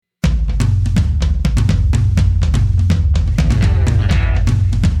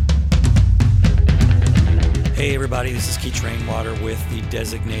everybody. This is Keith Rainwater with the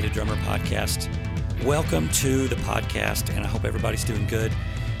Designated Drummer Podcast. Welcome to the podcast, and I hope everybody's doing good.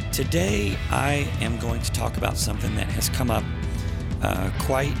 Today, I am going to talk about something that has come up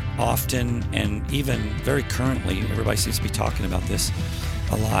quite often, and even very currently. Everybody seems to be talking about this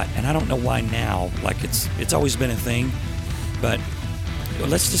a lot, and I don't know why now. Like it's always been a thing, but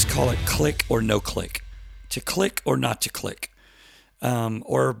let's just call it click or no click. To click or not to click.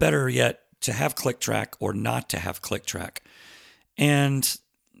 Or better yet, to have click track or not to have click track. And,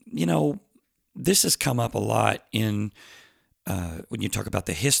 you know, this has come up a lot in when you talk about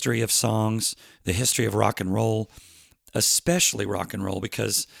the history of songs, the history of rock and roll, especially rock and roll,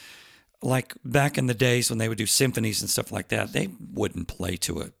 because like back in the days when they would do symphonies and stuff like that, they wouldn't play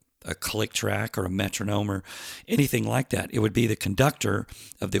to a click track or a metronome or anything like that. It would be the conductor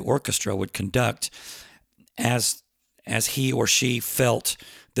of the orchestra would conduct as he or she felt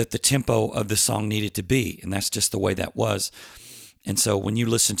that the tempo of the song needed to be, and that's just the way that was. And so when you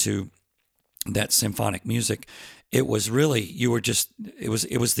listen to that symphonic music, it was really, it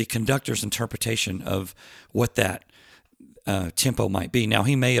was the conductor's interpretation of what that tempo might be. Now,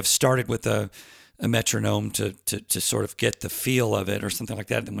 he may have started with a metronome to sort of get the feel of it or something like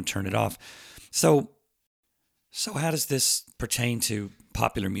that, and then would turn it off. So how does this pertain to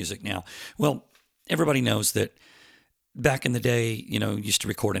popular music now? Well, everybody knows that back in the day, you know, you used to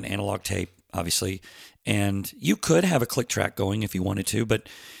record an analog tape, obviously, and you could have a click track going if you wanted to, but,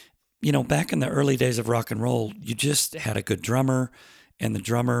 you know, back in the early days of rock and roll, you just had a good drummer, and the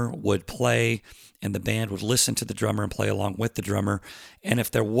drummer would play, and the band would listen to the drummer and play along with the drummer. And if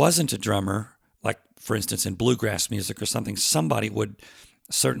there wasn't a drummer, like, for instance, in bluegrass music or something, somebody would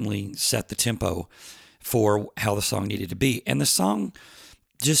certainly set the tempo for how the song needed to be. And the song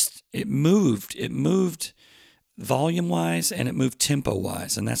just, it moved volume-wise, and it moved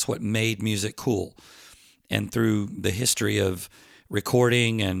tempo-wise, and that's what made music cool. And through the history of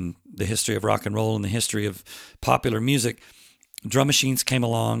recording and the history of rock and roll and the history of popular music, drum machines came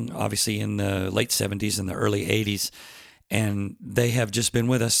along, obviously, in the late 70s and the early 80s, and they have just been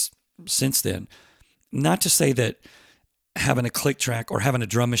with us since then. Not to say that having a click track or having a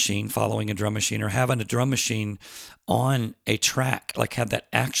drum machine, following a drum machine, or having a drum machine on a track, like have that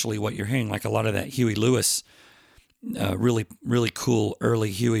actually what you're hearing, like a lot of that Huey Lewis, really, really cool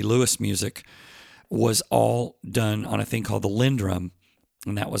early Huey Lewis music was all done on a thing called the Lindrum.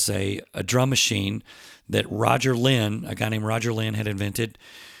 And that was a drum machine that Roger Lynn, a guy named Roger Lynn, had invented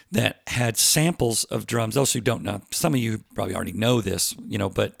that had samples of drums. Those who don't know, some of you probably already know this, you know,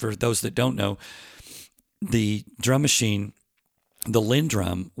 but for those that don't know, the drum machine, the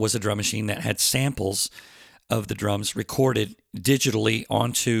Lindrum, was a drum machine that had samples of the drums recorded digitally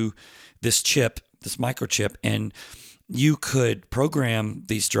onto this chip, this microchip, and you could program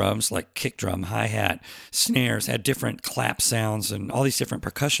these drums like kick drum, hi-hat, snares, had different clap sounds and all these different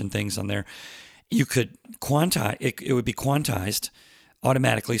percussion things on there. You could quantize, it would be quantized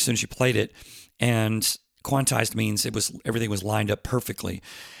automatically as soon as you played it, and quantized means everything was lined up perfectly.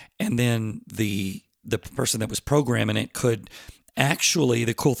 And then the person that was programming it could actually,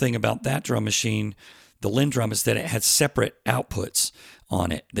 the cool thing about that drum machine, the Lindrum, is that it had separate outputs on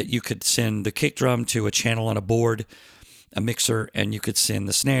it, that you could send the kick drum to a channel on a board, a mixer, and you could send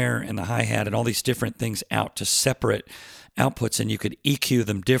the snare and the hi-hat and all these different things out to separate outputs, and you could EQ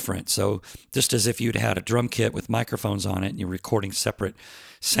them different. So just as if you'd had a drum kit with microphones on it and you're recording separate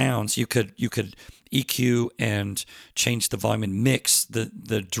sounds, you could EQ and change the volume and mix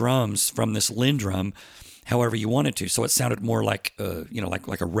the drums from this Lindrum however you wanted to. So it sounded more like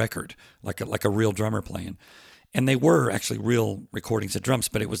like a record, like a real drummer playing. And they were actually real recordings of drums,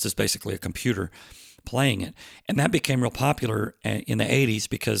 but it was just basically a computer playing it. And that became real popular in the 80s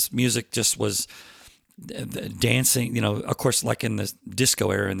because music just was dancing, you know, of course, like in the disco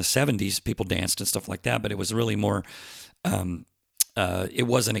era in the 70s, people danced and stuff like that, but it was really more, it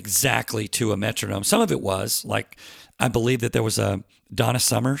wasn't exactly to a metronome. Some of it was, like, I believe that there was a Donna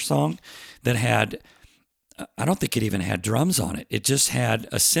Summer song that had, I don't think it even had drums on it. It just had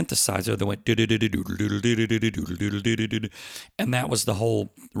a synthesizer that went and that was the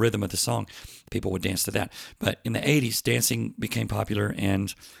whole rhythm of the song. People would dance to that. But in the 80s, dancing became popular,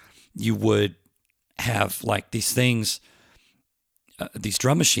 and you would have like these things, these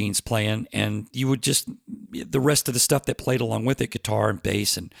drum machines playing, and you would just, the rest of the stuff that played along with it, guitar and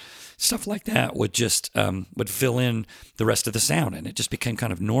bass and stuff like that, would just would fill in the rest of the sound, and it just became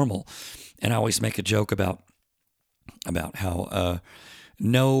kind of normal. And I always make a joke about how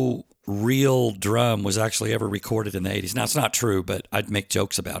no real drum was actually ever recorded in the 80s. Now, it's not true, but I'd make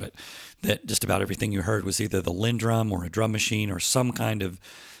jokes about it, that just about everything you heard was either the Lindrum or a drum machine or some kind of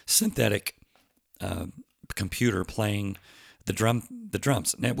synthetic computer playing the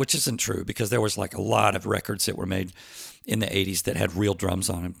drums, which isn't true because there was like a lot of records that were made in the 80s that had real drums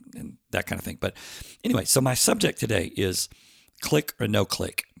on them and that kind of thing. But anyway, so my subject today is click or no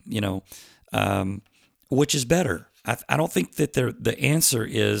click, which is better. I don't think that the answer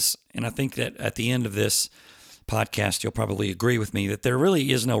is, and I think that at the end of this podcast, you'll probably agree with me that there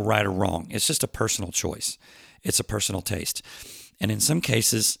really is no right or wrong. It's just a personal choice. It's a personal taste. And in some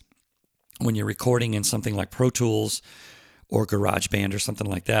cases, when you're recording in something like Pro Tools or GarageBand or something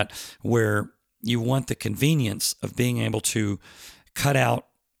like that, where you want the convenience of being able to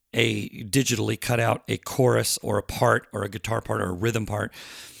digitally cut out a chorus or a part or a guitar part or a rhythm part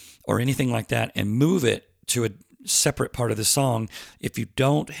or anything like that and move it to a separate part of the song. If you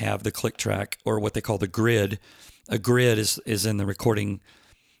don't have the click track or what they call the grid, a grid is in the recording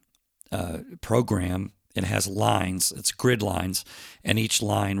program. It has lines. It's grid lines, and each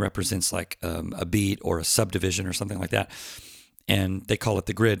line represents like a beat or a subdivision or something like that, and they call it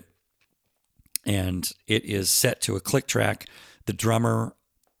the grid. And it is set to a click track. The drummer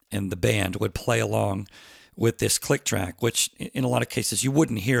and the band would play along with this click track, which in a lot of cases you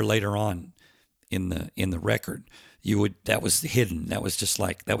wouldn't hear later on in the record. That was hidden. That was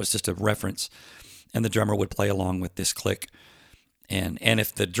just a reference, and the drummer would play along with this click. And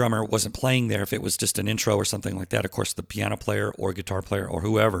if the drummer wasn't playing there, if it was just an intro or something like that, of course the piano player or guitar player or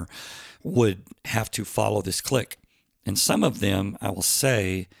whoever would have to follow this click. And some of them, I will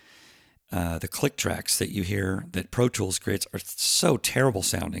say, the click tracks that you hear that Pro Tools creates are so terrible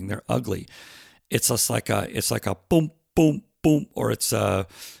sounding. They're ugly. It's just like a boom boom boom, or it's a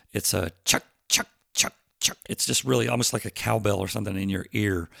chuck chuck chuck chuck. It's just really almost like a cowbell or something in your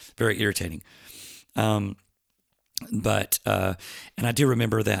ear. Very irritating. But I do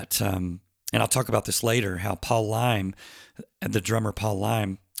remember that, and I'll talk about this later, how Paul Lime, the drummer Paul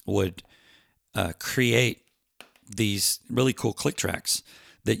Lime, would create these really cool click tracks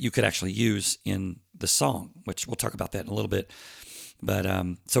that you could actually use in the song, which we'll talk about that in a little bit. But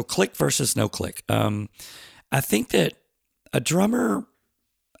so click versus no click. I think that a drummer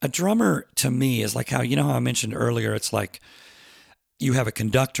to me is like how I mentioned earlier, it's like you have a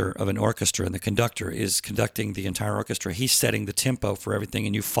conductor of an orchestra, and the conductor is conducting the entire orchestra. He's setting the tempo for everything,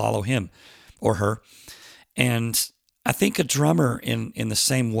 and you follow him or her. And I think a drummer in the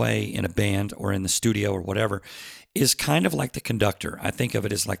same way in a band or in the studio or whatever is kind of like the conductor. I think of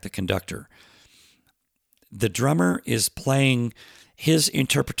it as like the conductor. The drummer is playing his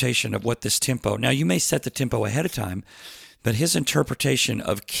interpretation of what this tempo. Now, you may set the tempo ahead of time, but his interpretation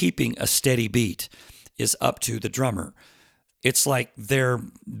of keeping a steady beat is up to the drummer. It's like their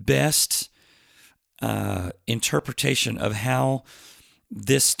best interpretation of how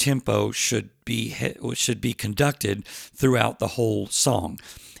this tempo should be conducted throughout the whole song.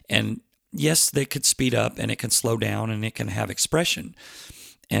 And yes, they could speed up and it can slow down and it can have expression.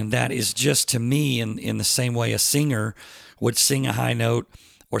 And that is just, to me, in the same way a singer would sing a high note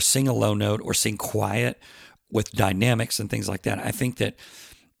or sing a low note or sing quiet with dynamics and things like that. I think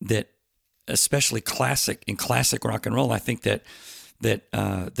that especially classic rock and roll, I think that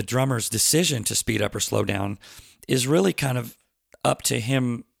the drummer's decision to speed up or slow down is really kind of up to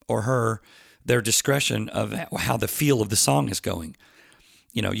him or her, their discretion of how the feel of the song is going.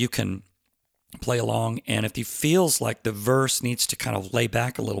 You can play along, and if he feels like the verse needs to kind of lay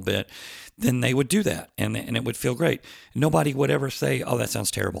back a little bit, then they would do that, and it would feel great. Nobody would ever say, "Oh, that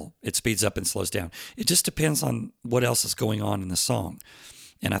sounds terrible. It speeds up and slows down." It just depends on what else is going on in the song.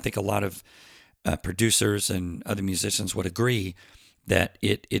 And I think a lot of producers and other musicians would agree that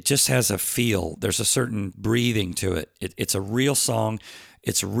it just has a feel. There's a certain breathing to it. It's a real song.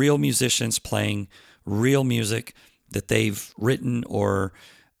 It's real musicians playing real music that they've written, or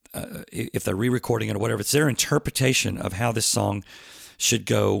if they're re-recording it or whatever. It's their interpretation of how this song should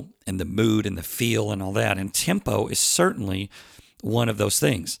go, and the mood and the feel and all that. And tempo is certainly one of those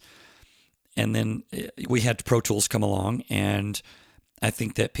things. And then we had Pro Tools come along, and I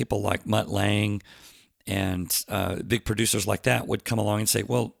think that people like Mutt Lange and big producers like that would come along and say,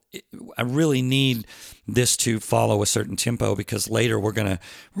 well, I really need this to follow a certain tempo, because later we're gonna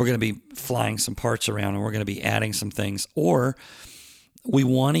be flying some parts around and we're gonna be adding some things, or we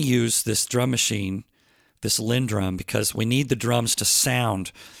want to use this drum machine, this LinnDrum, because we need the drums to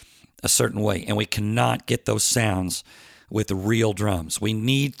sound a certain way, and we cannot get those sounds with the real drums. We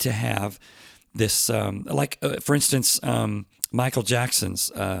need to have this, for instance, Michael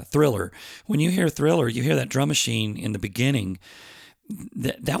Jackson's Thriller. When you hear Thriller, you hear that drum machine in the beginning.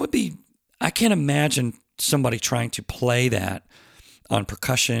 That would be, I can't imagine somebody trying to play that on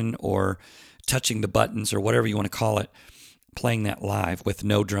percussion or touching the buttons or whatever you want to call it, playing that live with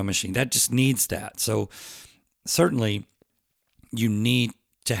no drum machine. That just needs that. So certainly you need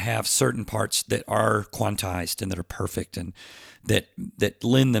to have certain parts that are quantized and that are perfect and that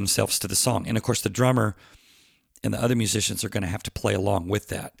lend themselves to the song. And of course the drummer and the other musicians are going to have to play along with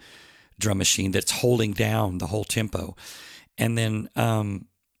that drum machine that's holding down the whole tempo. And then,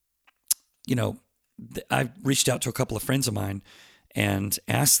 I reached out to a couple of friends of mine and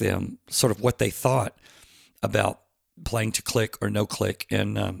asked them sort of what they thought about playing to click or no click.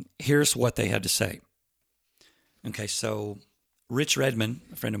 And here's what they had to say. Okay, so Rich Redmond,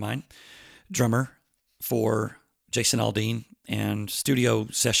 a friend of mine, drummer for Jason Aldean and studio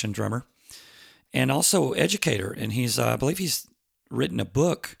session drummer, and also educator. And he's, I believe he's written a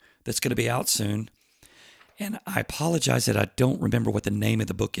book that's going to be out soon. And I apologize that I don't remember what the name of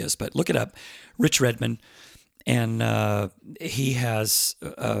the book is, but look it up, Rich Redmond. And he has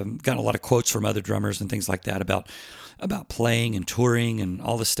gotten a lot of quotes from other drummers and things like that about playing and touring and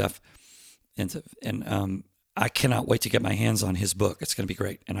all this stuff. And I cannot wait to get my hands on his book. It's going to be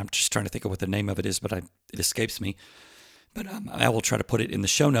great. And I'm just trying to think of what the name of it is, but it escapes me. But I will try to put it in the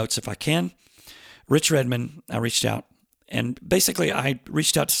show notes if I can. Rich Redmond, I reached out. And basically, I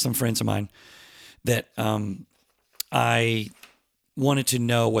reached out to some friends of mine that I wanted to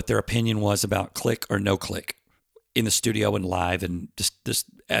know what their opinion was about click or no click in the studio and live, and just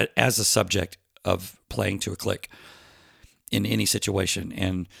as a subject of playing to a click in any situation.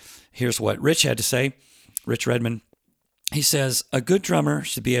 And here's what Rich had to say. Rich Redmond, he says, a good drummer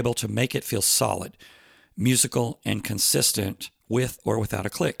should be able to make it feel solid, musical, and consistent with or without a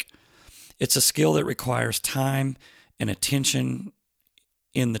click. It's a skill that requires time and attention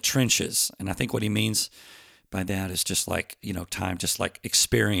in the trenches. And I think what he means by that is just like, time, just like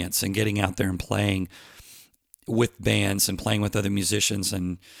experience and getting out there and playing with bands and playing with other musicians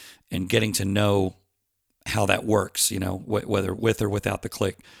and getting to know how that works, whether with or without the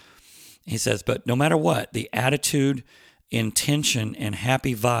click. He says, but no matter what, the attitude, intention, and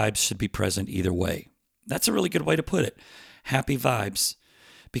happy vibes should be present either way. That's a really good way to put it. Happy vibes.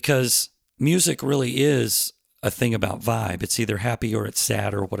 Because music really is a thing about vibe. It's either happy or it's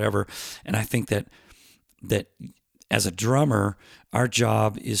sad or whatever. And I think that as a drummer, our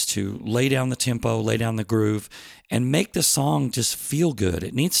job is to lay down the tempo, lay down the groove, and make the song just feel good.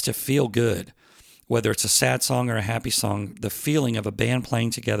 It needs to feel good. Whether it's a sad song or a happy song, the feeling of a band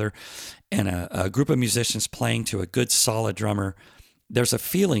playing together and a group of musicians playing to a good, solid drummer, there's a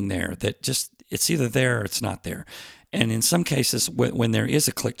feeling there that just, it's either there or it's not there. And in some cases, when there is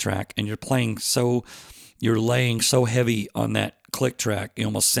a click track and you're laying so heavy on that click track, you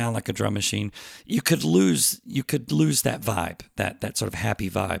almost sound like a drum machine, you could lose that vibe, that sort of happy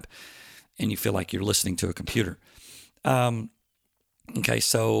vibe, and you feel like you're listening to a computer. Okay,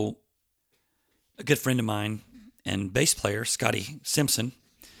 so a good friend of mine and bass player, Scotty Simpson,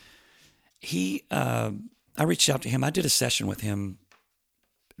 I reached out to him. I did a session with him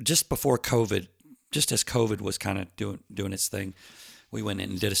just before COVID, just as COVID was kind of doing its thing. We went in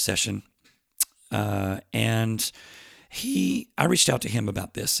and did a session. And I reached out to him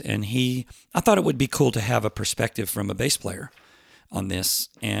about this, and I thought it would be cool to have a perspective from a bass player on this,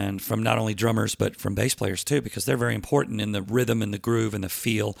 and from not only drummers, but from bass players too, because they're very important in the rhythm and the groove and the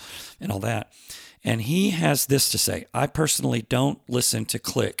feel and all that. And he has this to say: I personally don't listen to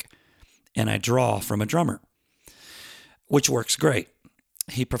click, and I draw from a drummer, which works great.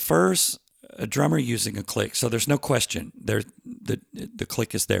 He prefers a drummer using a click, so there's no question the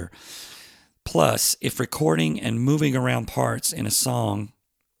click is there. Plus, if recording and moving around parts in a song,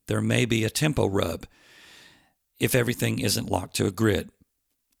 there may be a tempo rub if everything isn't locked to a grid.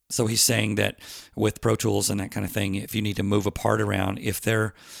 So he's saying that with Pro Tools and that kind of thing, if you need to move a part around, if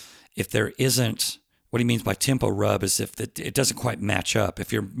there isn't, what he means by tempo rub is if it doesn't quite match up.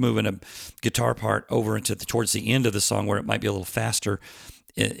 If you're moving a guitar part over towards the end of the song where it might be a little faster,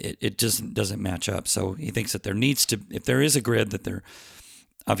 it just doesn't match up. So he thinks that if there is a grid, that there,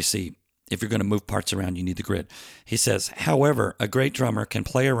 obviously, if you're going to move parts around, you need the grid. He says, however, a great drummer can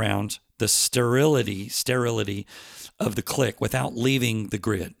play around the sterility of the click without leaving the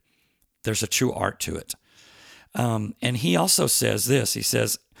grid. There's a true art to it. And he also says this. He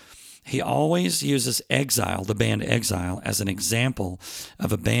says he always uses Exile, the band Exile, as an example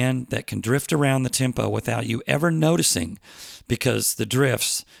of a band that can drift around the tempo without you ever noticing, because the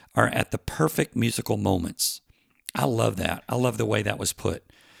drifts are at the perfect musical moments. I love that. I love the way that was put.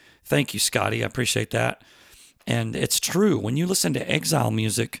 Thank you, Scotty. I appreciate that. And it's true. When you listen to Exile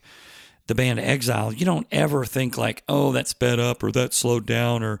music, the band Exile, you don't ever think like, oh, that's sped up or that slowed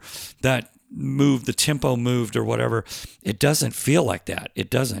down or that moved, the tempo moved or whatever. It doesn't feel like that. It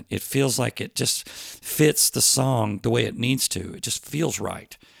doesn't. It feels like it just fits the song the way it needs to. It just feels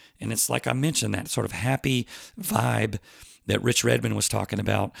right. And it's like I mentioned, that sort of happy vibe that Rich Redmond was talking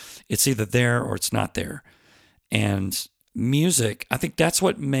about. It's either there or it's not there. And music, I think that's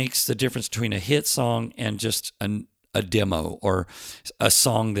what makes the difference between a hit song and just a demo or a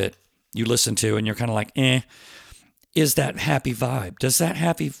song that you listen to and you're kind of like, is that happy vibe. Does that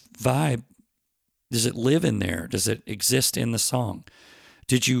happy vibe, does it live in there? Does it exist in the song?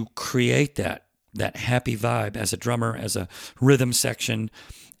 Did you create that happy vibe as a drummer, as a rhythm section,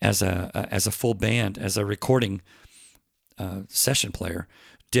 as a full band, as a recording session player?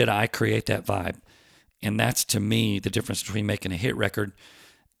 Did I create that vibe? And that's, to me, the difference between making a hit record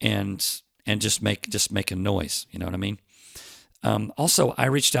and just making noise. You know what I mean? Also, I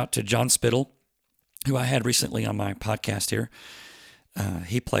reached out to John Spittle, who I had recently on my podcast here.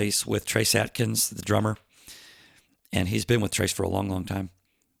 He plays with Trace Atkins, the drummer, and he's been with Trace for a long, long time.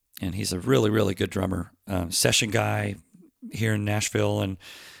 And he's a really, really good drummer, session guy here in Nashville, and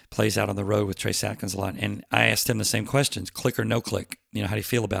plays out on the road with Trace Atkins a lot. And I asked him the same questions: click or no click? How do you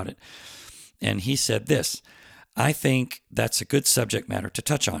feel about it? And he said this: I think that's a good subject matter to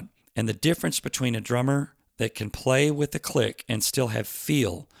touch on. And the difference between a drummer that can play with the click and still have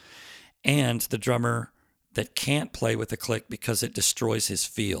feel, and the drummer that can't play with the click because it destroys his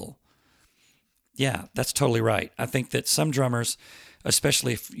feel. Yeah, that's totally right. I think that some drummers,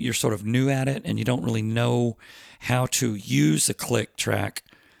 especially if you're sort of new at it and you don't really know how to use a click track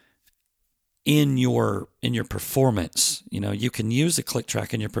in your performance, you can use a click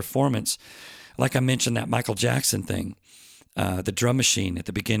track in your performance. Like I mentioned, that Michael Jackson thing, the drum machine at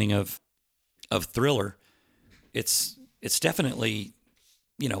the beginning of Thriller, it's definitely,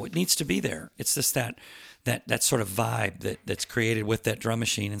 it needs to be there. It's just that sort of vibe that's created with that drum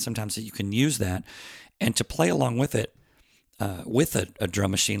machine, and sometimes you can use that and to play along with it, with a drum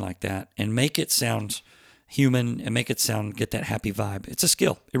machine like that, and make it sound human and make it get that happy vibe. It's a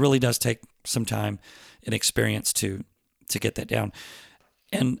skill. It really does take some time and experience to get that down.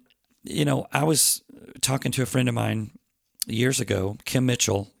 And I was talking to a friend of mine years ago, Kim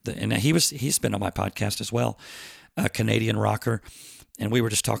Mitchell, and he's been on my podcast as well, a Canadian rocker, and we were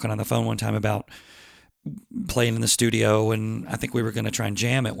just talking on the phone one time about playing in the studio, and I think we were going to try and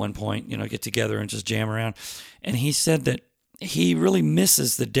jam at one point, get together and just jam around. And he said that he really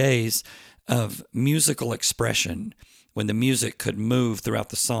misses the days of musical expression when the music could move throughout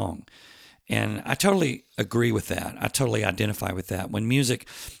the song. And I totally agree with that. I totally identify with that. When music,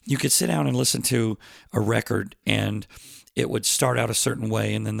 you could sit down and listen to a record and it would start out a certain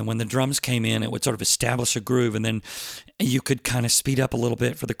way, and then when the drums came in, it would sort of establish a groove, and then you could kind of speed up a little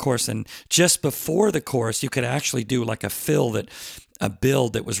bit for the chorus. And just before the chorus, you could actually do like a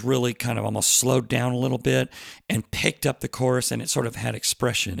build that was really kind of almost slowed down a little bit and picked up the chorus, and it sort of had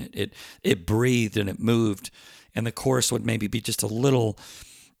expression. It breathed and it moved, and the chorus would maybe be just a little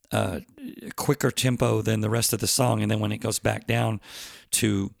quicker tempo than the rest of the song. And then when it goes back down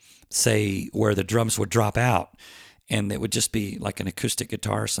to, say, where the drums would drop out, and it would just be like an acoustic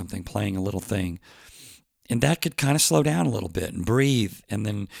guitar or something playing a little thing. And that could kind of slow down a little bit and breathe. And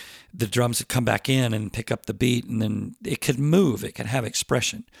then the drums would come back in and pick up the beat, and then it could move. It could have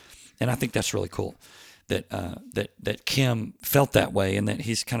expression. And I think that's really cool that Kim felt that way, and that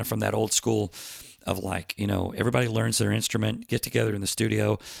he's kind of from that old school of like, everybody learns their instrument, get together in the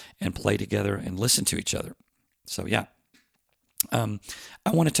studio and play together and listen to each other. So, yeah. I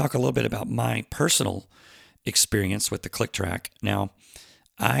want to talk a little bit about my personal experience with the click track. Now,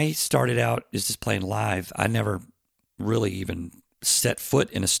 I started out as just playing live. I never really even set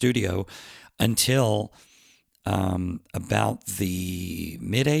foot in a studio until about the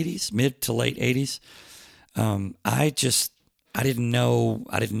mid to late 80s. I didn't know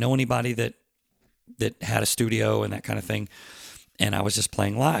anybody that had a studio and that kind of thing, and I was just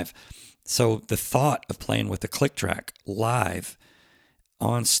playing live. So the thought of playing with the click track live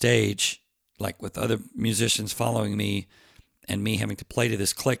on stage, like with other musicians following me, and me having to play to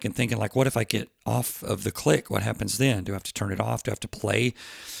this click and thinking like, what if I get off of the click? What happens then? Do I have to turn it off? Do I have to play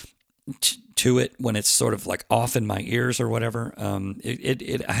to it when it's sort of like off in my ears or whatever?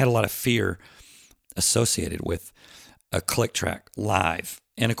 I had a lot of fear associated with a click track live.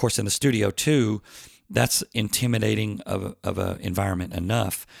 And of course in the studio too, that's intimidating of an environment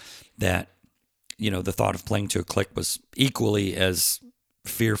enough that, the thought of playing to a click was equally as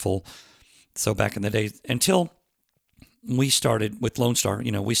fearful. So back in the day, until we started with Lone Star,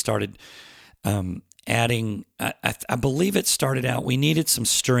 we started adding, I believe it started out, we needed some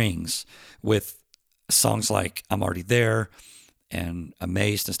strings with songs like I'm Already There and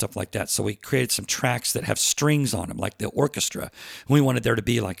amazed and stuff like that. So we created some tracks that have strings on them, like the orchestra. We wanted there to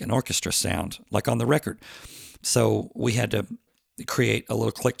be like an orchestra sound, like on the record. So we had to create a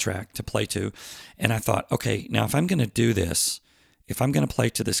little click track to play to. And I thought, okay, now if I'm going to do this, if I'm going to play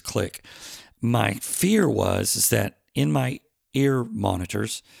to this click, my fear is that in my ear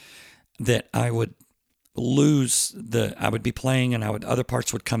monitors that I would I would be playing and other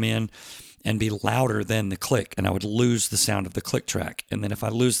parts would come in and be louder than the click, and I would lose the sound of the click track. And then if I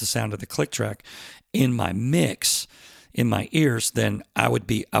lose the sound of the click track in my mix, in my ears, then I would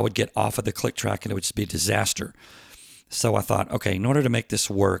get off of the click track and it would just be a disaster. So I thought, okay, in order to make this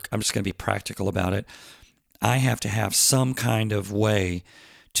work, I'm just going to be practical about it. I have to have some kind of way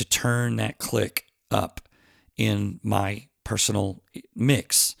to turn that click up in my personal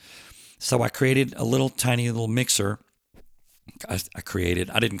mix. So I created a tiny little mixer. I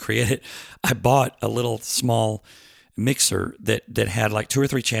didn't create it. I bought a little small mixer that had like 2 or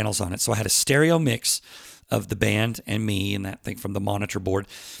 3 channels on it. So I had a stereo mix of the band and me and that thing from the monitor board.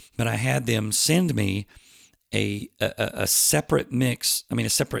 But I had them send me a separate mix, a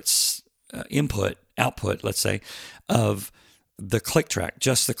separate output, let's say, of the click track,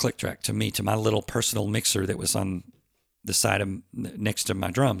 just the click track to me, to my little personal mixer that was on the side of next to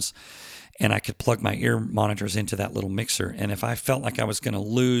my drums. And I could plug my ear monitors into that little mixer. And if I felt like I was going to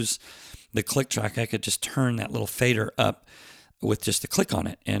lose the click track, I could just turn that little fader up with just a click on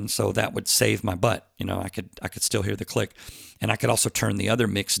it. And so that would save my butt. I could still hear the click. And I could also turn the other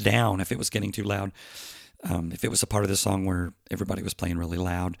mix down if it was getting too loud. If it was a part of the song where everybody was playing really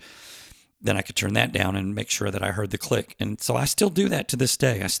loud, then I could turn that down and make sure that I heard the click. And so I still do that to this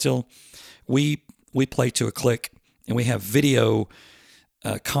day. We play to a click, and we have video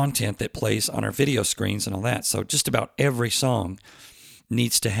content that plays on our video screens and all that. So just about every song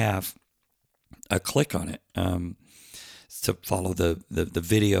needs to have a click on it to follow the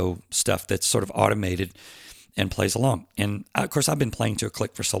video stuff that's sort of automated and plays along. And of course, I've been playing to a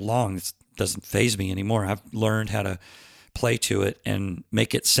click for so long, it doesn't faze me anymore. I've learned how to play to it and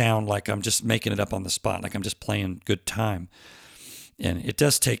make it sound like I'm just making it up on the spot, like I'm just playing good time. And it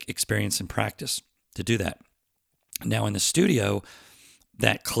does take experience and practice to do that. Now in the studio,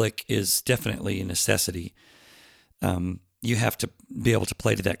 that click is definitely a necessity. You have to be able to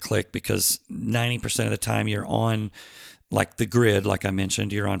play to that click because 90% of the time you're on like the grid, like I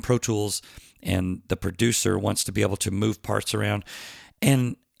mentioned, you're on Pro Tools, and the producer wants to be able to move parts around.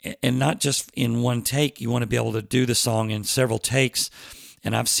 And not just in one take. You want to be able to do the song in several takes.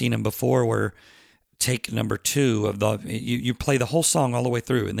 And I've seen them before where take number 2 of you play the whole song all the way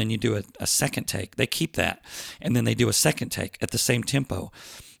through, and then you do a second take. They keep that, and then they do a second take at the same tempo,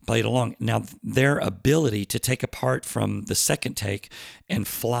 play it along. Now their ability to take a part from the second take and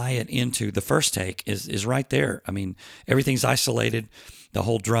fly it into the first take is right there. Everything's isolated. The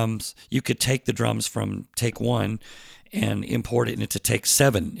whole drums, you could take the drums from take 1 and import it into take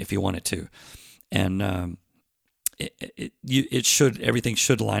 7 if you wanted to, and everything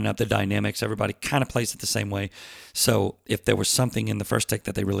should line up. The dynamics, everybody kind of plays it the same way. So if there was something in the first take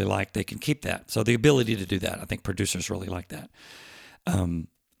that they really liked, they can keep that. So the ability to do that, I think producers really like that.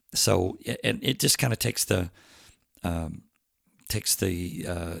 So it just kind of takes the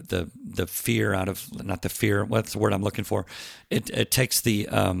fear out of, not the fear. What's the word I'm looking for? It takes the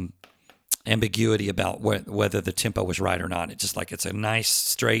ambiguity about whether the tempo was right or not. It's a nice,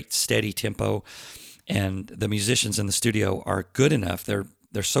 straight, steady tempo. And the musicians in the studio are good enough. They're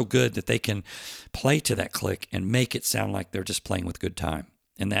so good that they can play to that click and make it sound like they're just playing with good time.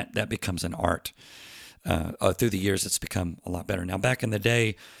 And that becomes an art. Through the years, it's become a lot better. Now, back in the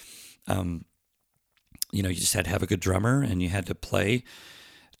day, you just had to have a good drummer, and you had to play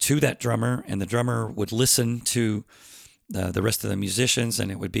to that drummer, and the drummer would listen to the rest of the musicians,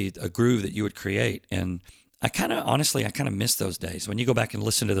 and it would be a groove that you would create. And I kind of miss those days. When you go back and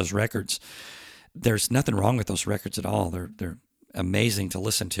listen to those records, there's nothing wrong with those records at all. They're amazing to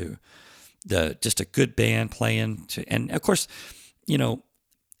listen to. Just a good band playing and of course,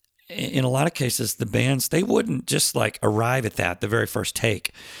 in a lot of cases, the bands, they wouldn't just like arrive at the very first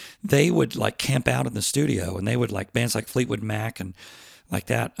take. They would like camp out in the studio, and they would, like bands like Fleetwood Mac and like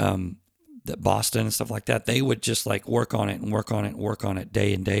that, Boston and stuff like that. They would just like work on it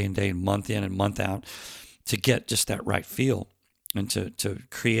day and day and day, month in and month out, to get just that right feel and to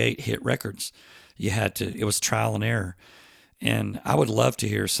create hit records. It was trial and error. And I would love to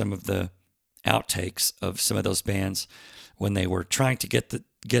hear some of the outtakes of some of those bands when they were trying to get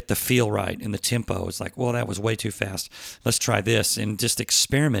the feel right in the tempo. It's like, well, that was way too fast. Let's try this, and just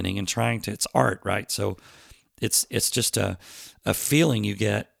experimenting and trying to. It's art, right? So it's just a feeling you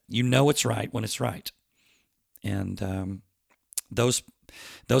get. It's right when it's right, and those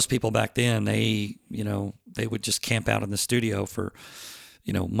those people back then, they would just camp out in the studio for,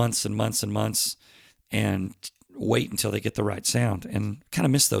 months and months and months and wait until they get the right sound, and kind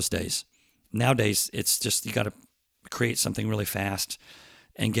of miss those days. Nowadays, it's just you got to create something really fast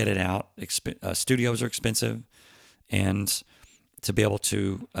and get it out. Studios are expensive, and to be able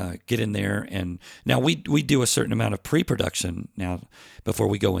to get in there, and now we do a certain amount of pre-production now before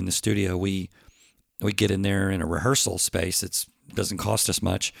we go in the studio. We get in there in a rehearsal space. It doesn't cost us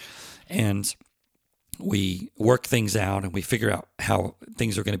much, and we work things out, and we figure out how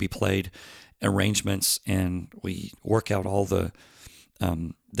things are going to be played, arrangements, and we work out all the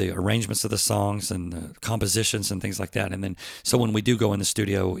arrangements of the songs and the compositions and things like that. And then, so when we do go in the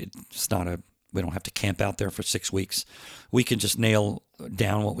studio, we don't have to camp out there for 6 weeks. We can just nail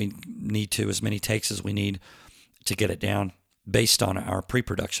down what we need to, as many takes as we need to get it down based on our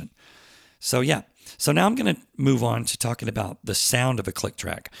pre-production. So yeah. So now I'm going to move on to talking about the sound of a click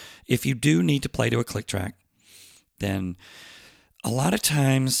track. If you do need to play to a click track, then a lot of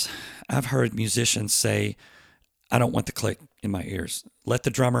times I've heard musicians say, I don't want the click in my ears. Let the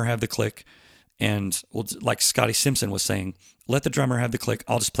drummer have the click. And like Scotty Simpson was saying, let the drummer have the click.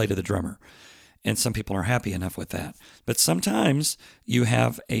 I'll just play to the drummer. And some people are happy enough with that. But sometimes you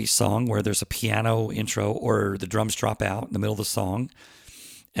have a song where there's a piano intro or the drums drop out in the middle of the song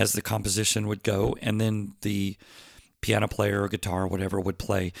as the composition would go, and then the piano player or guitar or whatever would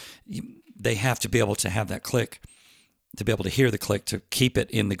play. They have to be able to have that click, to be able to hear the click, to keep it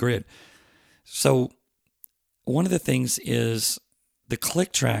in the grid. So one of the things is the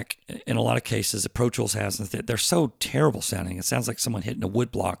click track, in a lot of cases, Pro Tools has, they're so terrible sounding. It sounds like someone hitting a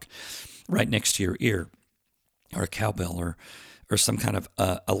wood block right next to your ear, or a cowbell, or some kind of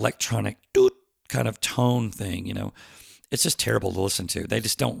electronic doot kind of tone thing, It's just terrible to listen to. They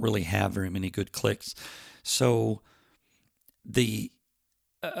just don't really have very many good clicks. So the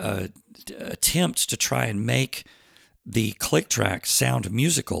attempts to try and make the click track sound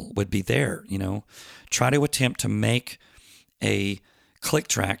musical would be there, Try to attempt to make a click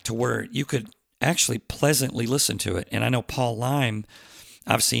track to where you could actually pleasantly listen to it. And I know Paul Lime,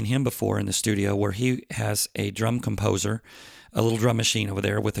 I've seen him before in the studio, where he has a drum composer, a little drum machine over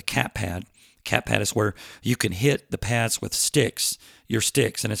there with a cat pad. Cat pad is where you can hit the pads with your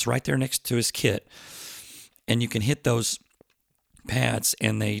sticks, and it's right there next to his kit. And you can hit those pads,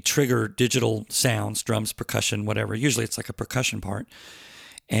 and they trigger digital sounds, drums, percussion, whatever. Usually it's like a percussion part.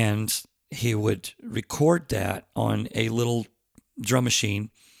 And he would record that on a little drum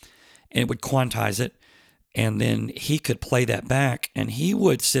machine, and it would quantize it. And then he could play that back, and he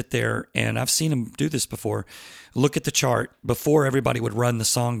would sit there, and I've seen him do this before, look at the chart before everybody would run the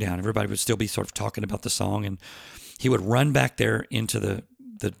song down. Everybody would still be sort of talking about the song, and he would run back there into the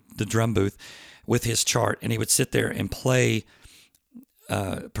drum booth with his chart, and he would sit there and play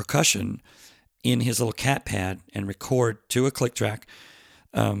percussion in his little cat pad and record to a click track,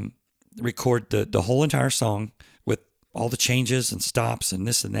 record the whole entire song with all the changes and stops and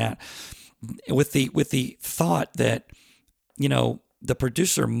this and that, with the thought that, the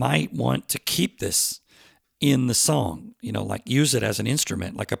producer might want to keep this in the song, like use it as an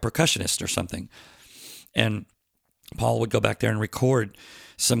instrument, like a percussionist or something. And Paul would go back there and record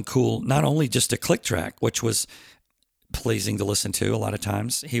some cool, not only just a click track, which was pleasing to listen to a lot of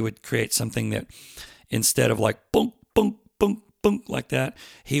times. He would create something that, instead of like boom, boom, boom, boom, like that,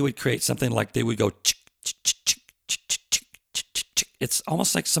 he would create something like they would go chick, chick, chick, chick, chick, chick, chick, chick, chick. It's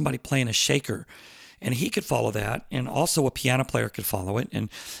almost like somebody playing a shaker. And he could follow that, and also a piano player could follow it. And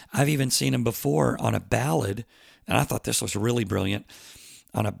I've even seen him before on a ballad, and I thought this was really brilliant,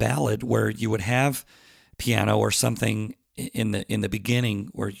 on a ballad where you would have piano or something in the beginning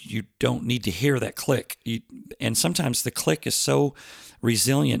where you don't need to hear that click. And sometimes the click is so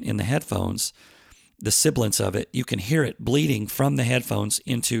resilient in the headphones, the sibilance of it, you can hear it bleeding from the headphones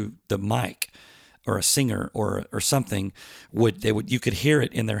into the mic, or a singer or something you could hear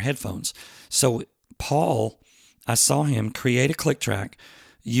it in their headphones. So Paul, I saw him create a click track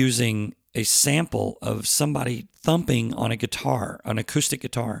using a sample of somebody thumping on a guitar, an acoustic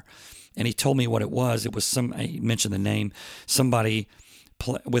guitar. And he told me what it was. It was I mentioned the name, somebody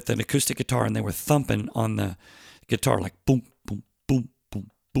with an acoustic guitar, and they were thumping on the guitar like boom, boom, boom, boom,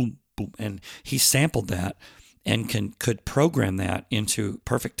 boom, boom. And he sampled that and could program that into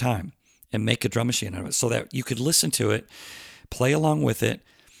perfect time and make a drum machine out of it, so that you could listen to it, play along with it,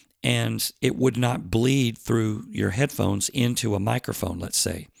 and it would not bleed through your headphones into a microphone, let's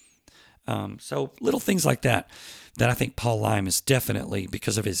say. So little things like that I think Paul Lime is definitely,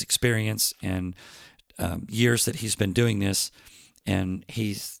 because of his experience and years that he's been doing this, and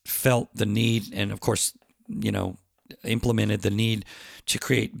he's felt the need, and of course, implemented the need to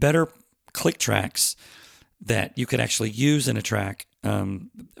create better click tracks that you could actually use in a track,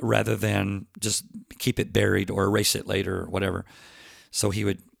 rather than just keep it buried or erase it later or whatever. So he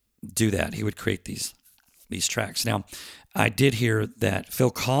would do that. He would create these tracks. Now, I did hear that Phil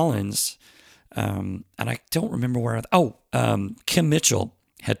Collins, and I don't remember where. Kim Mitchell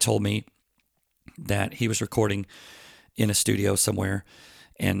had told me that he was recording in a studio somewhere,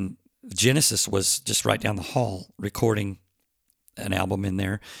 and Genesis was just right down the hall recording an album in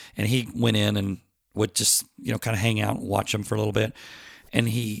there, and he went in and would just kind of hang out and watch them for a little bit, and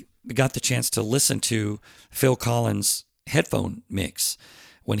he got the chance to listen to Phil Collins' headphone mix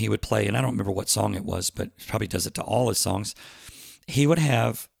when he would play, and I don't remember what song it was, but he probably does it to all his songs. He would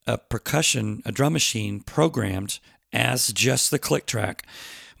have a drum machine programmed as just the click track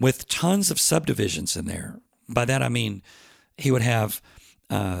with tons of subdivisions in there. By that I mean he would have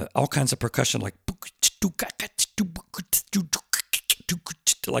all kinds of percussion, like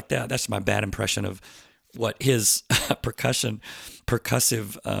that. That's my bad impression of what his percussive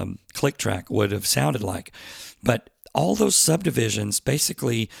click track would have sounded like. But all those subdivisions,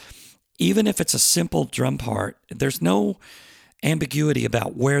 basically, even if it's a simple drum part, there's no ambiguity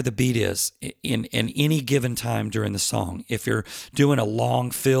about where the beat is in any given time during the song. If you're doing a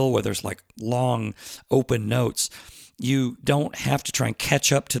long fill where there's like long open notes, you don't have to try and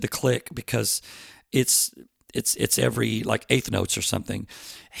catch up to the click because it's every like eighth notes or something.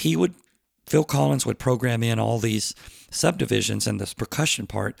 Phil Collins would program in all these subdivisions and this percussion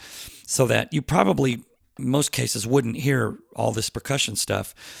part so that you probably, in most cases, wouldn't hear all this percussion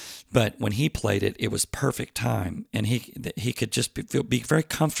stuff. But when he played it, it was perfect time, and he could just be very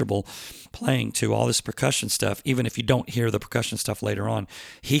comfortable playing to all this percussion stuff. Even if you don't hear the percussion stuff later on,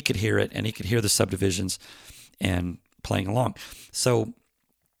 he could hear it, and he could hear the subdivisions and playing along. So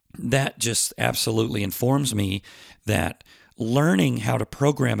that just absolutely informs me that learning how to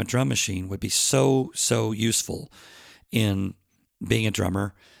program a drum machine would be so useful in being a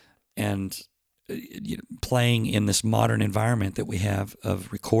drummer and playing in this modern environment that we have of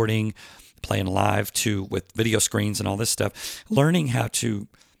recording, playing live too with video screens and all this stuff. Learning how to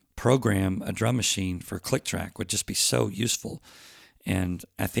program a drum machine for click track would just be so useful. And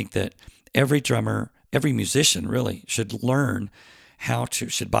I think that every drummer, every musician really should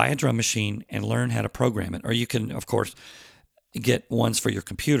should buy a drum machine and learn how to program it. Or you can, of course, get ones for your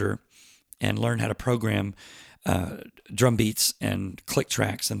computer and learn how to program drum beats and click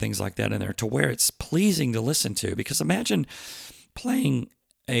tracks and things like that in there to where it's pleasing to listen to. Because imagine playing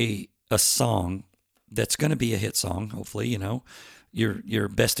a song that's going to be a hit song, hopefully, your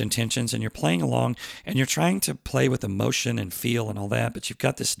best intentions, and you're playing along and you're trying to play with emotion and feel and all that, but you've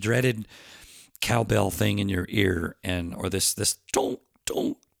got this dreaded cowbell thing in your ear or this don't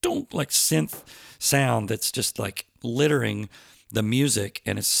like synth sound that's just like littering the music,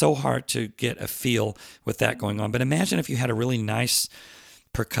 and it's so hard to get a feel with that going on. But imagine if you had a really nice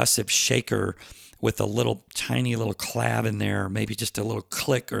percussive shaker with a little tiny little clav in there, maybe just a little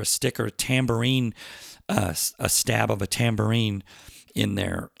click or a stick or a tambourine, a stab of a tambourine in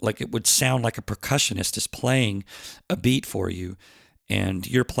there. Like it would sound like a percussionist is playing a beat for you, and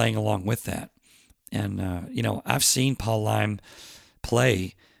you're playing along with that. And, I've seen Paul Lime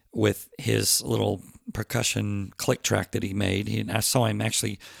play with his little percussion click track that he made. I saw him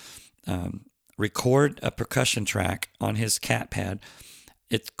actually record a percussion track on his cat pad.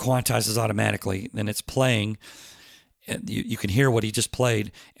 It quantizes automatically, and it's playing. You can hear what he just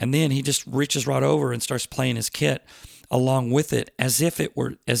played, and then he just reaches right over and starts playing his kit along with it, as if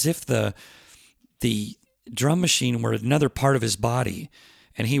the drum machine were another part of his body,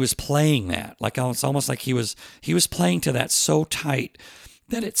 and he was playing that. Like it's almost like he was playing to that so tight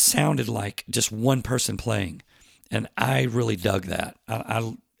that it sounded like just one person playing. And I really dug that.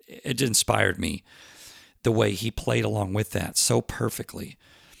 It inspired me, the way he played along with that so perfectly.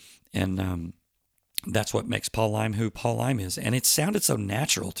 And that's what makes Paul Lime who Paul Lime is. And it sounded so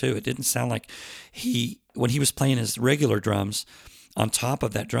natural too. It didn't sound like when he was playing his regular drums on top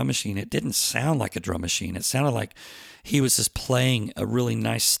of that drum machine, it didn't sound like a drum machine. It sounded like he was just playing a really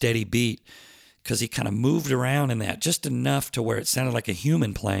nice steady beat, because he kind of moved around in that just enough to where it sounded like a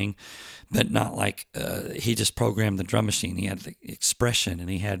human playing, but not like he just programmed the drum machine. He had the expression and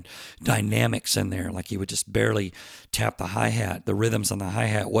he had dynamics in there. Like he would just barely tap the hi-hat. The rhythms on the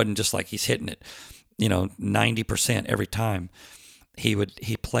hi-hat wasn't just like he's hitting it, 90% every time. He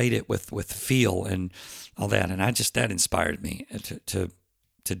played it with feel and all that. And that inspired me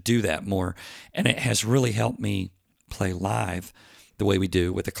to do that more. And it has really helped me play live the way we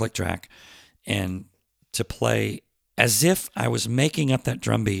do with the click track, and to play as if I was making up that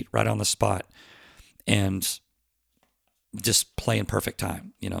drum beat right on the spot and just play in perfect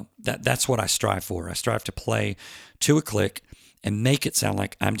time. That's what I strive for. I strive to play to a click and make it sound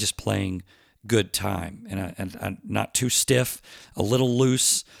like I'm just playing good time, and I'm not too stiff, a little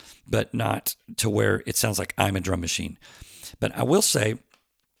loose, but not to where it sounds like I'm a drum machine. But I will say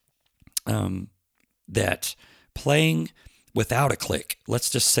that playing without a click, let's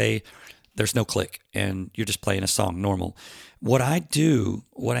just say there's no click and you're just playing a song normal. What I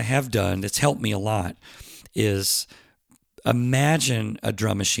have done that's helped me a lot is imagine a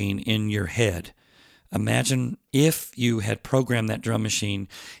drum machine in your head. Imagine if you had programmed that drum machine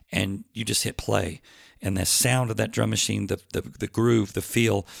and you just hit play, and the sound of that drum machine, the groove, the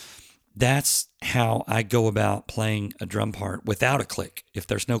feel, that's how I go about playing a drum part without a click, if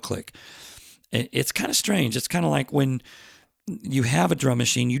there's no click. It's kind of strange. It's kind of like when you have a drum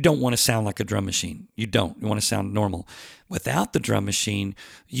machine, you don't want to sound like a drum machine. You don't. You want to sound normal. Without the drum machine,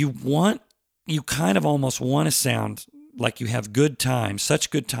 you kind of almost want to sound like you have good time, such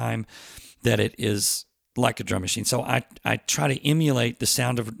good time that it is like a drum machine. So I try to emulate the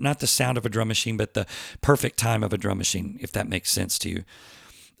sound of, not the sound of a drum machine, but the perfect time of a drum machine, if that makes sense to you.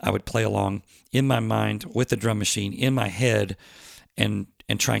 I would play along in my mind with the drum machine in my head and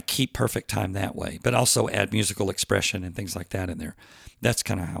try and keep perfect time that way, but also add musical expression and things like that in there. That's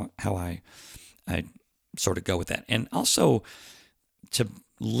kind of how I sort of go with that. And also to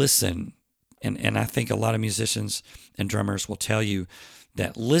listen, and I think a lot of musicians and drummers will tell you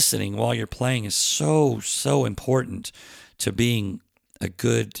that listening while you're playing is so, so important to being a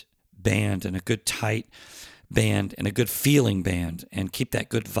good band and a good tight band and a good feeling band, and keep that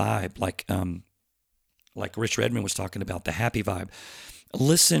good vibe, like Rich Redmond was talking about, the happy vibe.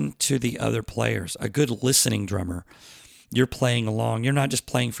 Listen to the other players. A good listening drummer, you're playing along. You're not just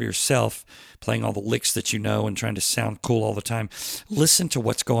playing for yourself, playing all the licks that you know and trying to sound cool all the time. Listen to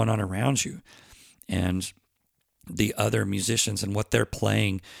what's going on around you and the other musicians and what they're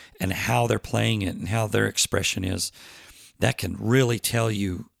playing and how they're playing it and how their expression is. That can really tell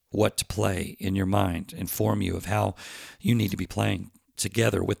you what to play in your mind, inform you of how you need to be playing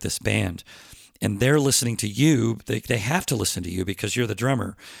together with this band. And they're listening to you. They have to listen to you because you're the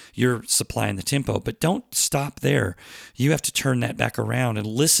drummer. You're supplying the tempo. But don't stop there. You have to turn that back around and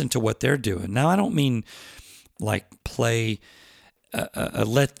listen to what they're doing. Now, I don't mean like play,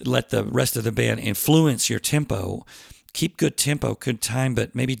 let the rest of the band influence your tempo. Keep good tempo, good time,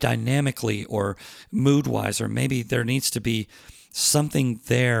 but maybe dynamically or mood-wise, or maybe there needs to be something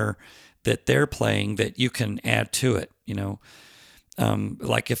there that they're playing that you can add to it,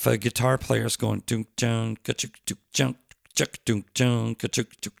 like if a guitar player is going dunk dunk dunk dunk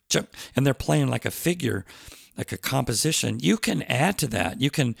dunk, and they're playing like a figure, like a composition, you can add to that. You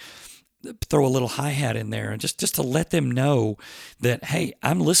can throw a little hi-hat in there, and just to let them know that, hey,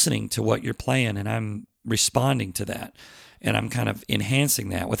 I'm listening to what you're playing and I'm responding to that, and I'm kind of enhancing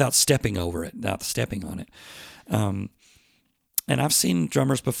that without stepping over it, without stepping on it. And I've seen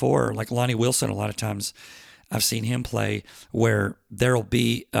drummers before, like Lonnie Wilson. A lot of times I've seen him play where there'll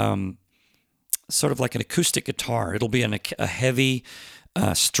be sort of like an acoustic guitar. It'll be a heavy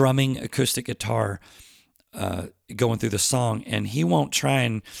strumming acoustic guitar going through the song, and he won't try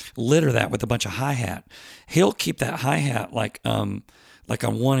and litter that with a bunch of hi-hat. He'll keep that hi-hat like on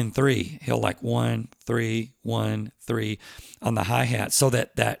 1 and 3. He'll like 1 3 1 3 on the hi-hat, so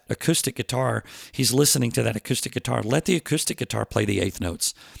that acoustic guitar, he's listening to that acoustic guitar. Let the acoustic guitar play the eighth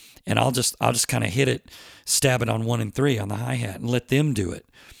notes, and I'll just kind of hit it, stab it on 1 and 3 on the hi-hat, and let them do it.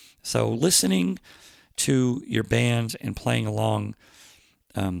 So listening to your band and playing along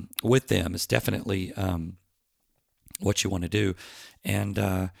with them is definitely what you want to do. And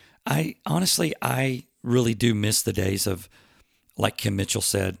I really do miss the days of, like Kim Mitchell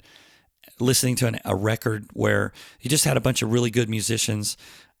said, listening to a record where you just had a bunch of really good musicians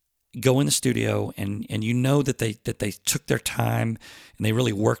go in the studio, and you know that they took their time and they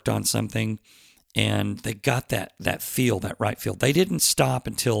really worked on something, and they got that feel, that right feel. They didn't stop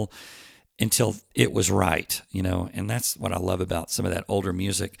until it was right, and that's what I love about some of that older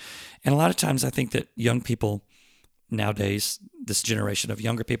music. And a lot of times I think that young people nowadays, this generation of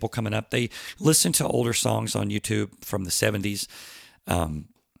younger people coming up, they listen to older songs on YouTube from the 70s,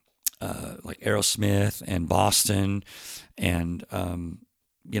 like Aerosmith and Boston and,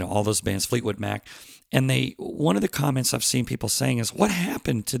 all those bands, Fleetwood Mac. And one of the comments I've seen people saying is, what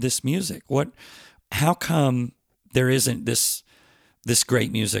happened to this music? How come there isn't this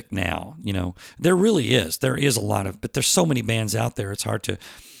great music now? There really is. There is a lot but there's so many bands out there. It's hard to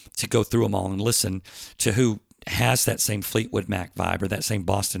go through them all and listen to who has that same Fleetwood Mac vibe or that same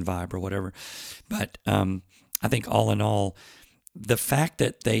Boston vibe or whatever. But I think all in all, the fact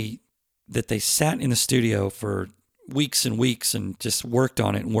that they sat in the studio for weeks and weeks and just worked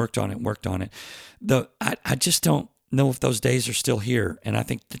on it and worked on it and worked on it. I just don't know if those days are still here. And I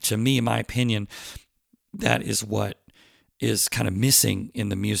think that, to me, in my opinion, that is what is kind of missing in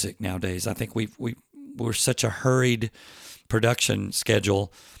the music nowadays. I think we're such a hurried production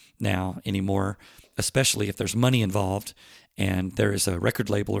schedule now anymore, especially if there's money involved and there is a record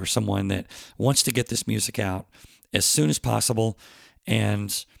label or someone that wants to get this music out as soon as possible,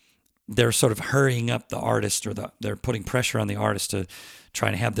 and they're sort of hurrying up the artist, or they're putting pressure on the artist to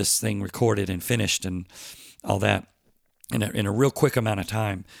try to have this thing recorded and finished and all that in a real quick amount of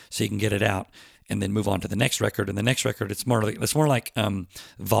time so you can get it out and then move on to the next record. And the next record, it's more like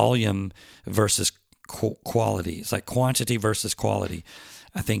volume versus quality. It's like quantity versus quality.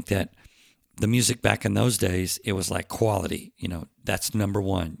 I think that the music back in those days, it was like quality. That's number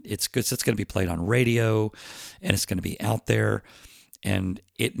one. It's good. It's going to be played on radio, and it's going to be out there, and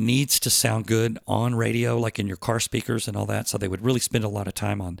it needs to sound good on radio, like in your car speakers and all that. So they would really spend a lot of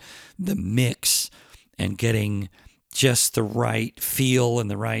time on the mix and getting just the right feel and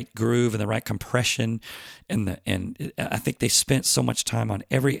the right groove and the right compression, and I think they spent so much time on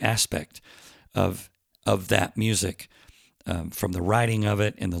every aspect of that music, from the writing of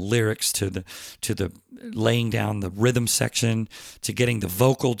it and the lyrics to the laying down the rhythm section, to getting the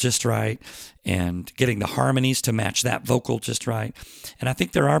vocal just right and getting the harmonies to match that vocal just right. And I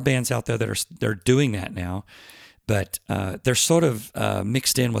think there are bands out there that they're doing that now. But they're sort of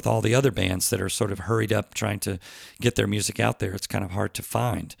mixed in with all the other bands that are sort of hurried up trying to get their music out there. It's kind of hard to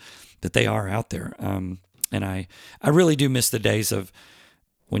find that they are out there. And I really do miss the days of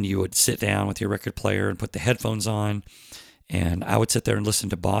when you would sit down with your record player and put the headphones on. And I would sit there and listen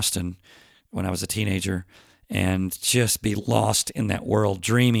to Boston when I was a teenager and just be lost in that world,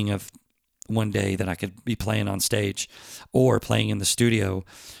 dreaming of one day that I could be playing on stage or playing in the studio.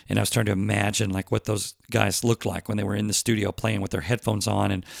 And I was trying to imagine like what those guys looked like when they were in the studio playing with their headphones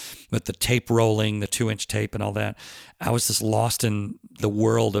on and with the tape rolling, the 2-inch tape and all that. I was just lost in the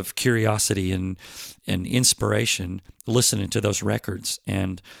world of curiosity and inspiration listening to those records.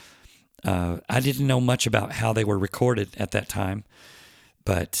 And I didn't know much about how they were recorded at that time,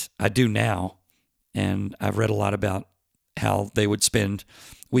 but I do now. And I've read a lot about how they would spend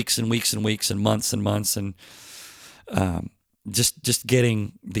weeks and weeks and weeks and months and just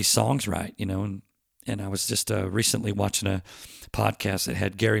getting these songs right, and I was just recently watching a podcast that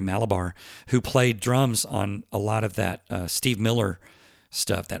had Gary Malabar, who played drums on a lot of that Steve Miller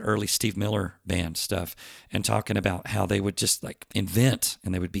stuff, that early Steve Miller band stuff, and talking about how they would just like invent,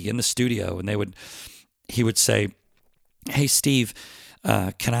 and they would be in the studio, and he would say, "Hey Steve,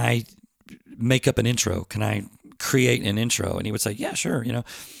 can I make up an intro? Can I create an intro?" And he would say, "Yeah, sure."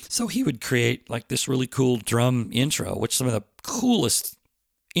 So he would create like this really cool drum intro, which some of the coolest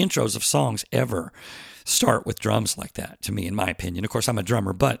intros of songs ever start with drums like that, to me, in my opinion. Of course, I'm a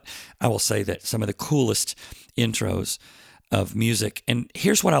drummer, but I will say that some of the coolest intros of music. And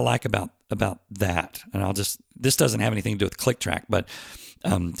here's what I like about that. And this doesn't have anything to do with click track, but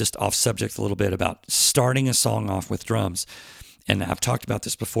just off subject a little bit about starting a song off with drums. And I've talked about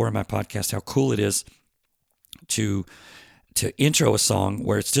this before in my podcast, how cool it is to intro a song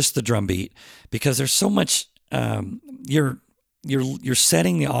where it's just the drum beat, because there's so much you're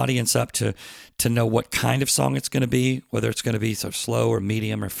setting the audience up to know what kind of song it's going to be, whether it's going to be sort of slow or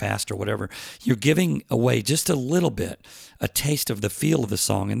medium or fast or whatever. You're giving away just a little bit, a taste of the feel of the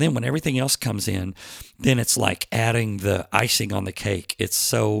song, and then when everything else comes in, then it's like adding the icing on the cake. It's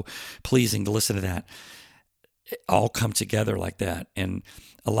so pleasing to listen to that all come together like that. And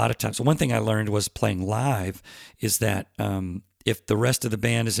a lot of times, one thing I learned was playing live is that if the rest of the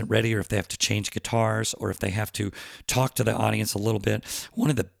band isn't ready, or if they have to change guitars, or if they have to talk to the audience a little bit,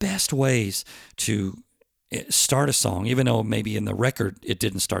 one of the best ways to start a song, even though maybe in the record it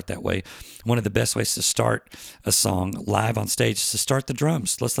didn't start that way, one of the best ways to start a song live on stage is to start the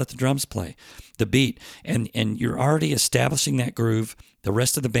drums. Let's let the drums play the beat, and you're already establishing that groove. The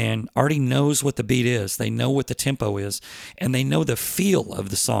rest of the band already knows what the beat is. They know what the tempo is, and they know the feel of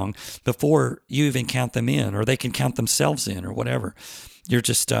the song before you even count them in, or they can count themselves in, or whatever. You're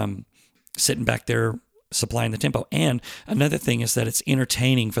just sitting back there supplying the tempo. And another thing is that it's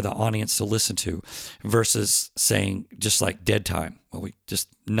entertaining for the audience to listen to, versus saying just like dead time. Well, just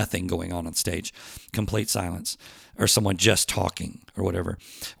nothing going on stage, complete silence, or someone just talking or whatever.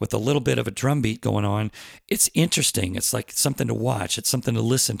 With a little bit of a drum beat going on, it's interesting. It's like something to watch. It's something to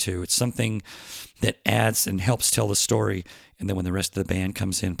listen to. It's something that adds and helps tell the story. And then when the rest of the band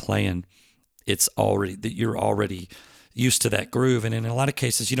comes in playing, you're already used to that groove. And in a lot of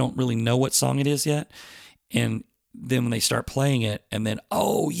cases, you don't really know what song it is yet. And then when they start playing it, and then,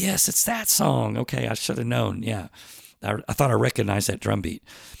 oh, yes, it's that song. Okay, I should have known. Yeah. I thought I recognized that drum beat.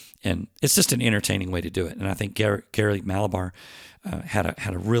 And it's just an entertaining way to do it. And I think Gary Malabar had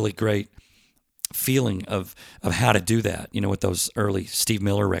a really great feeling of how to do that, with those early Steve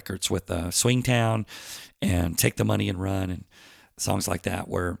Miller records with Swingtown and Take the Money and Run and songs like that,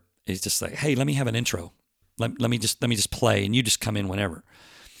 where it's just like, hey, let me have an intro. Let me just play and you just come in whenever.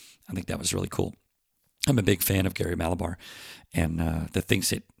 I think that was really cool. I'm a big fan of Gary Malabar and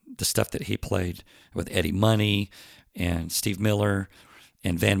the stuff that he played with Eddie Money and Steve Miller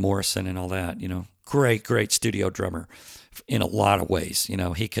and Van Morrison and all that. Great studio drummer in a lot of ways. He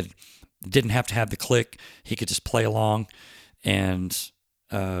didn't have to have the click. He could just play along, and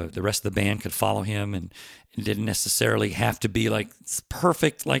the rest of the band could follow him, and it didn't necessarily have to be like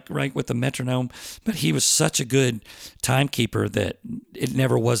perfect, like right with the metronome. But he was such a good timekeeper that it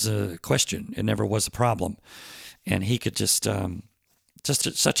never was a question. It never was a problem, and he could just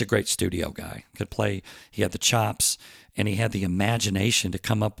such a great studio guy. Could play. He had the chops, and he had the imagination to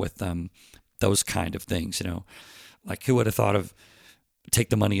come up with those kind of things. Like who would have thought of Take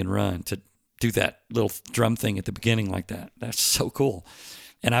the Money and Run to do that little drum thing at the beginning like that? That's so cool.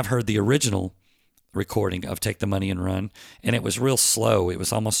 And I've heard the original recording of Take the Money and Run, and it was real slow. It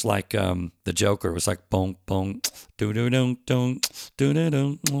was almost like the Joker. It was like boom, boom, doo doo doo doo doo doo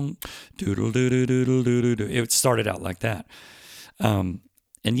doo doo doo doo doo doo. It started out like that.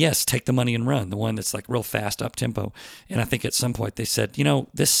 And yes, Take the Money and Run, the one that's like real fast, up tempo. And I think at some point they said,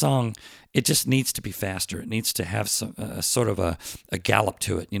 this song, it just needs to be faster. It needs to have some sort of a gallop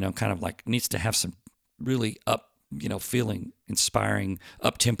to it, kind of like needs to have some really up, feeling, inspiring,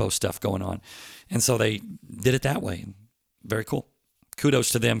 up tempo stuff going on. And so they did it that way. Very cool.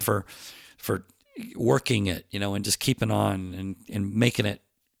 Kudos to them for working it, and just keeping on and making it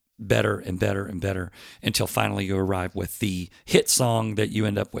better and better and better until finally you arrive with the hit song that you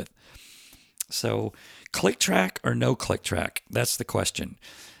end up with. So, click track or no click track? That's the question.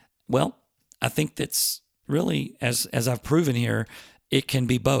 Well, I think that's really, as I've proven here, it can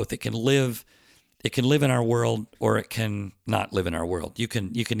be both. It can live in our world, or it can not live in our world. You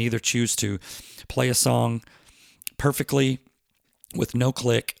can either choose to play a song perfectly with no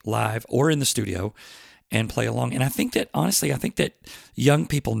click live or in the studio and play along. And I think that, honestly, young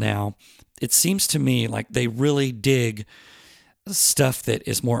people now, it seems to me like they really dig stuff that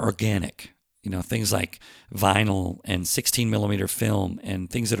is more organic. Things like vinyl and 16 millimeter film and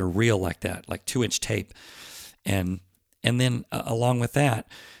things that are real like that, like 2-inch tape. And then along with that,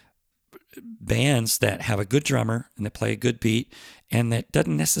 bands that have a good drummer and that play a good beat and that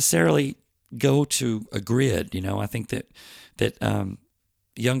doesn't necessarily go to a grid. I think that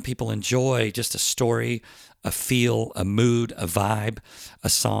young people enjoy just a story, a feel, a mood, a vibe, a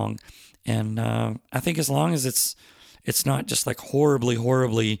song. And I think as long as it's not just like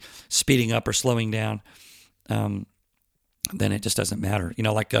horribly speeding up or slowing down, then it just doesn't matter.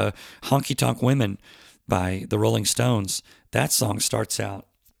 Like Honky Tonk Women by the Rolling Stones, that song starts out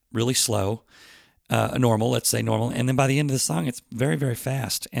really slow, normal, let's say normal. And then by the end of the song, it's very, very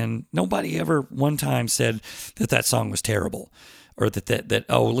fast. And nobody ever one time said that song was terrible, or that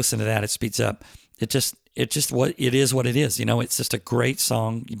oh, listen to that, it speeds up. It just what it is. It's just a great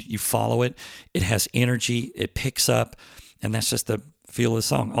song. You follow it. It has energy. It picks up, and that's just the feel of the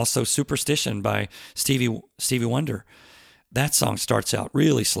song. Also, Superstition by Stevie Wonder. That song starts out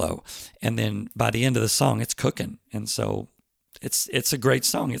really slow, and then by the end of the song, it's cooking. And so, it's a great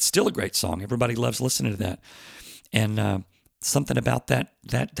song. It's still a great song. Everybody loves listening to that. And something about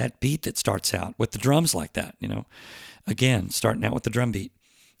that beat that starts out with the drums like that. Again, starting out with the drum beat,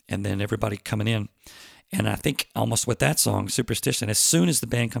 and then everybody coming in. And I think almost with that song, Superstition, as soon as the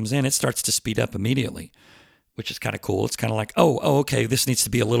band comes in, it starts to speed up immediately, which is kind of cool. It's kind of like, oh, okay, this needs to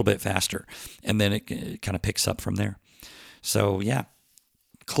be a little bit faster. And then it kind of picks up from there. So, yeah,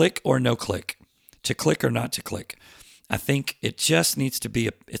 click or no click, to click or not to click. I think it just needs to be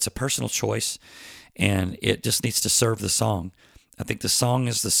it's a personal choice, and it just needs to serve the song. I think the song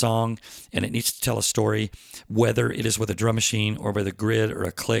is the song, and it needs to tell a story, whether it is with a drum machine or with a grid or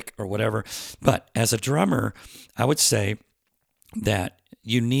a click or whatever. But as a drummer, I would say that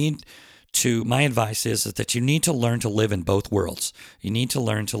my advice is that you need to learn to live in both worlds. You need to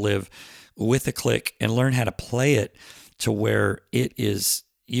learn to live with a click and learn how to play it to where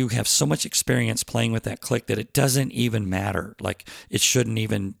you have so much experience playing with that click that it doesn't even matter. Like it should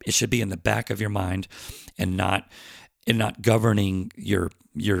be in the back of your mind and not governing your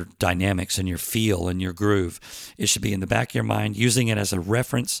dynamics and your feel and your groove. It should be in the back of your mind, using it as a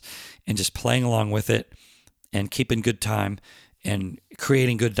reference and just playing along with it and keeping good time and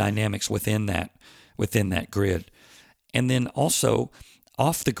creating good dynamics within that grid. And then also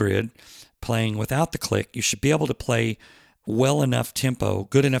off the grid, playing without the click, you should be able to play well enough tempo,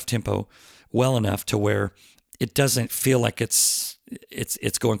 good enough tempo, well enough to where it doesn't feel like it's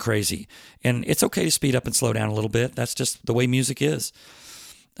going crazy. And it's okay to speed up and slow down a little bit. That's just the way music is.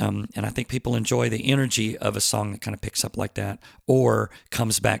 And I think people enjoy the energy of a song that kind of picks up like that or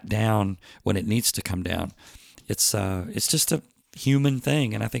comes back down when it needs to come down. It's just a human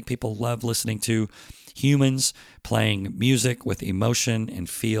thing, and I think people love listening to humans playing music with emotion and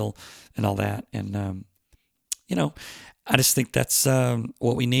feel and all that. And I just think that's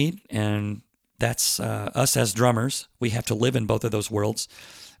what we need, and that's us as drummers. We have to live in both of those worlds,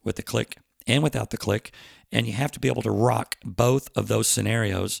 with the click and without the click, and you have to be able to rock both of those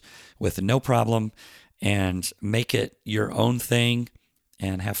scenarios with no problem and make it your own thing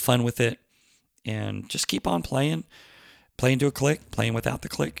and have fun with it and just keep on playing to a click, playing without the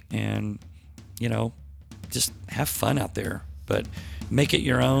click, and just have fun out there. But make it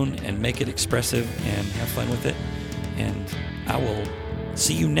your own and make it expressive and have fun with it. And I will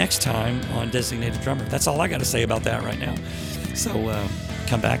see you next time on Designated Drummer. That's all I got to say about that right now. So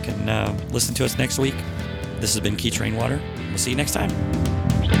come back and listen to us next week. This has been Keith Rainwater. We'll see you next time.